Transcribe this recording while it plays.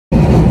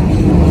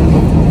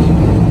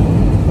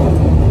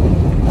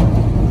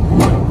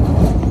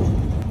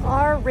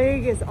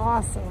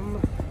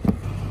awesome.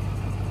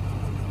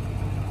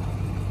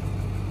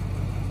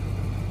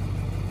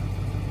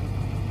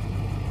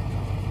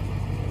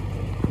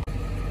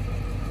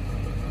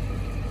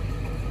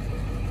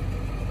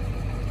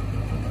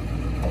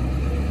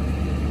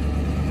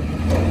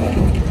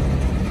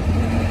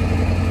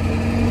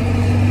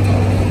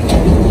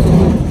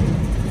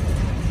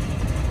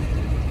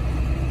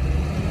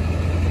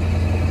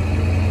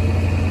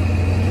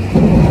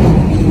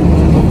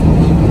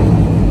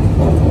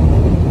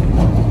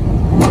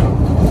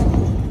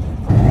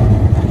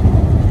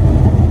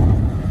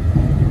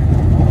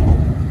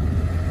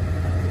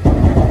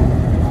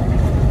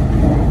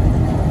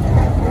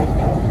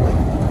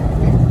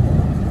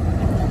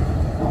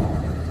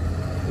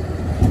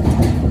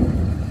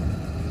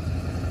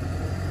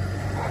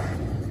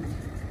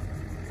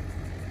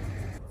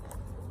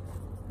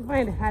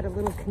 Might have had a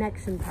little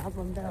connection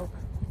problem though.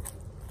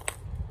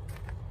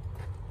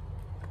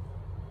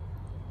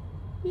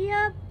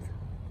 Yep.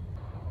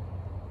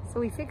 So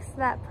we fixed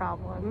that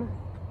problem.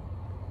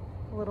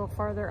 A little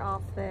farther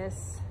off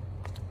this.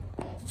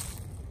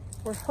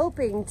 We're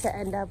hoping to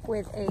end up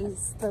with a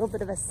little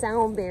bit of a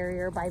sound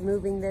barrier by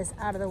moving this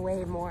out of the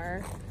way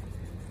more.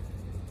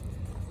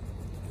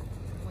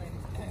 When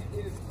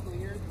it is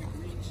clear, the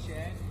green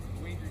shed,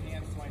 wave your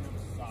hand so I know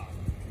to stop.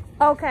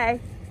 Okay.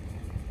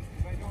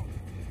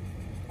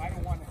 I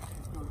don't want to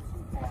go too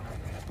far.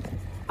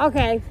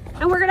 Okay,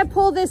 and we're gonna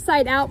pull this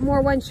side out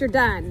more once you're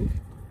done.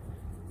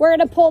 We're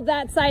gonna pull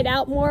that side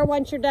out more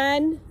once you're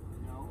done.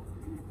 No,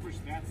 I'm gonna push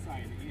that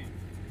side in.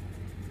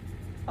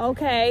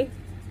 Okay,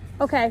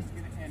 okay. It's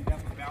gonna end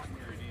up about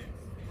where it is.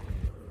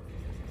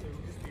 So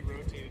it'll just be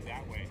rotated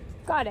that way.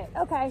 Got it,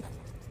 okay.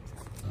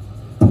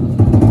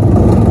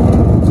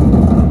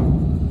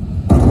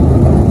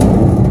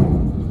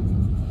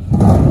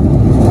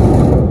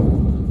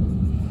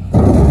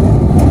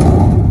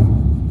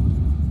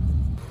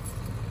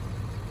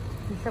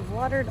 I've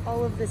watered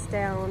all of this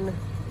down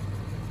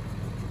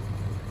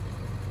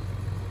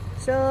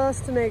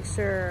just to make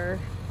sure.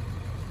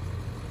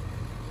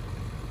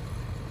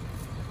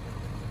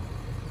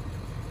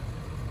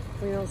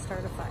 We don't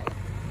start a fire.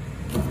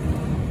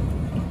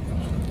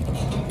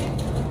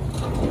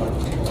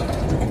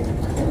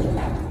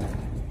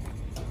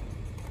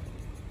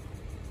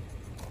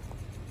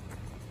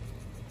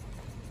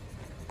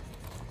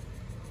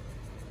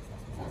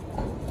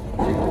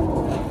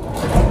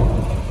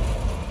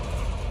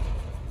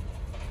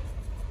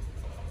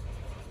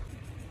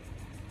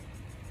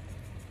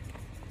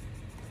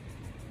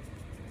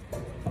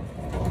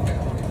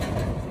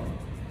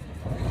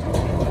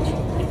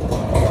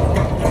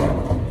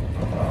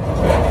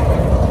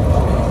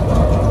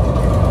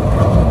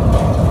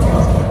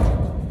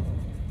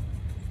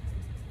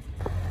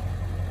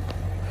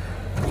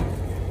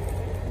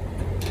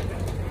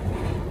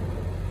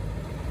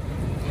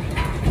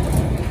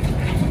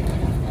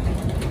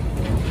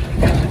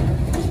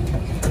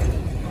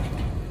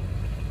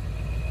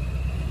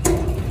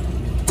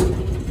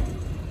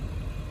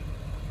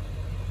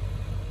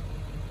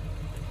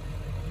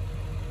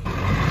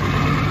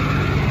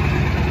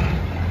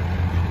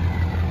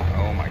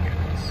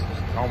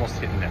 Almost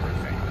hitting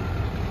everything.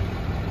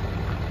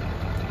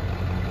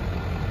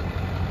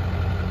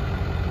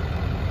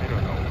 I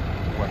don't know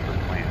what her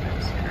plan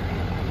is here.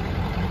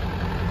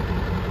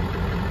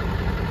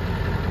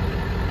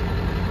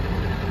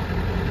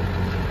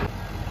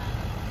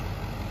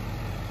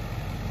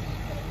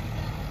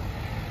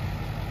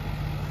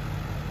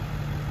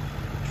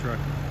 Truck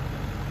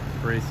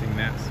bracing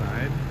that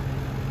side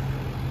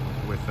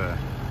with a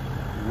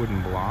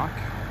wooden block.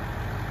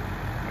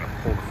 I'm gonna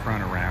pull the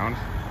front around.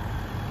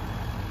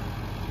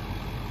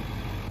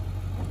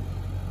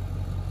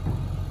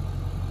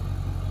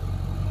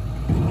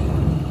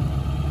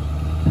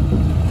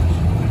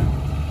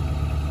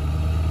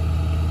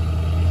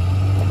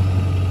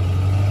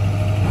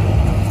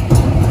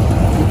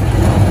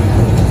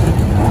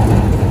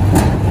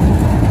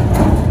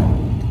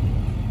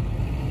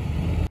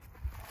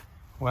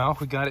 Well,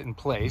 we got it in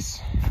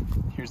place.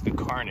 Here's the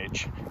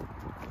carnage.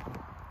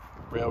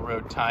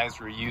 Railroad ties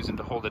we're using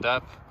to hold it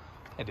up.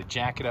 Had to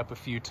jack it up a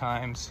few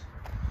times.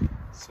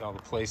 See all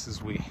the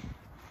places we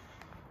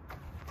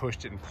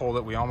pushed it and pulled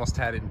it. We almost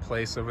had it in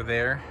place over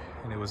there,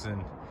 and it was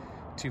in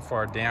too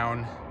far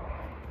down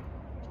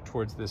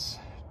towards this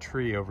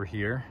tree over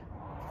here.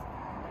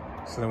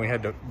 So then we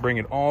had to bring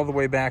it all the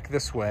way back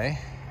this way.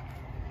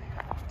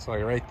 So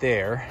like right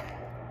there.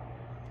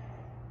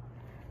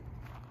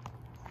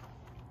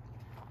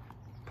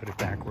 Put it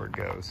back where it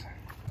goes.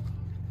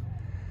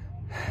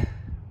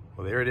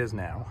 Well, there it is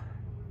now.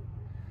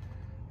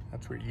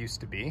 That's where it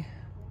used to be.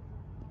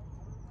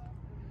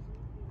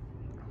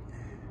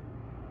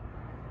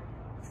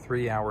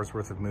 3 hours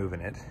worth of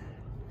moving it.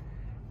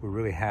 We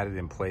really had it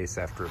in place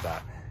after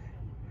about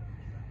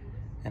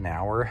an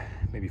hour,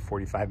 maybe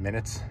 45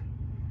 minutes.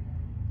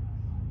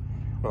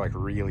 We're like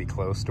really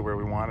close to where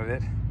we wanted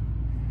it.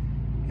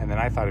 And then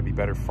I thought it'd be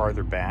better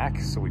farther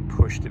back, so we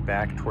pushed it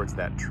back towards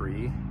that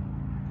tree.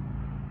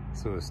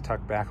 So it was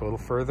tucked back a little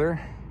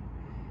further.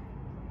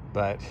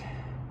 but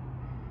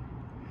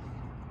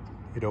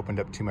it opened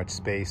up too much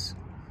space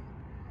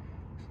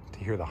to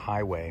hear the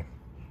highway.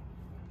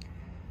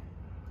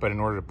 But in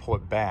order to pull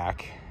it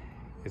back,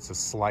 it's a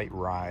slight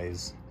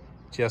rise,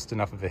 just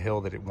enough of a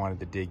hill that it wanted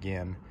to dig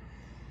in.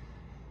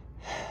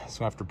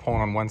 So after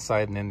pulling on one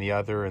side and then the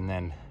other, and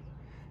then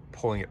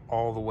pulling it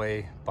all the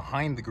way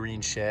behind the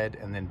green shed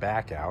and then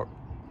back out,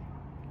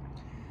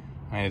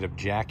 I ended up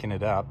jacking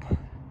it up,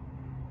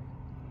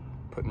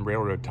 putting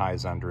railroad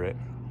ties under it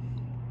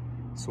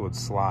so it would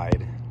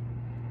slide,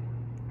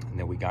 and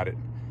then we got it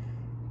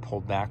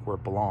pulled back where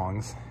it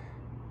belongs.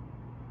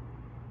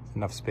 There's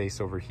enough space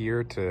over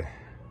here to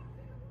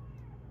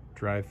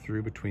drive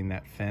through between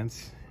that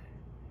fence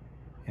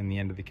and the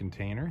end of the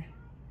container.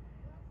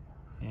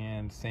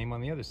 And same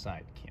on the other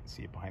side. Can't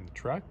see it behind the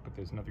truck, but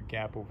there's another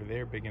gap over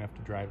there big enough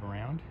to drive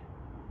around.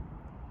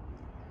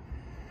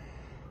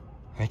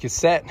 I think it's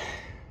set.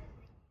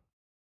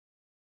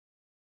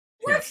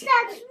 What's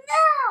that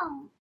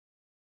smell?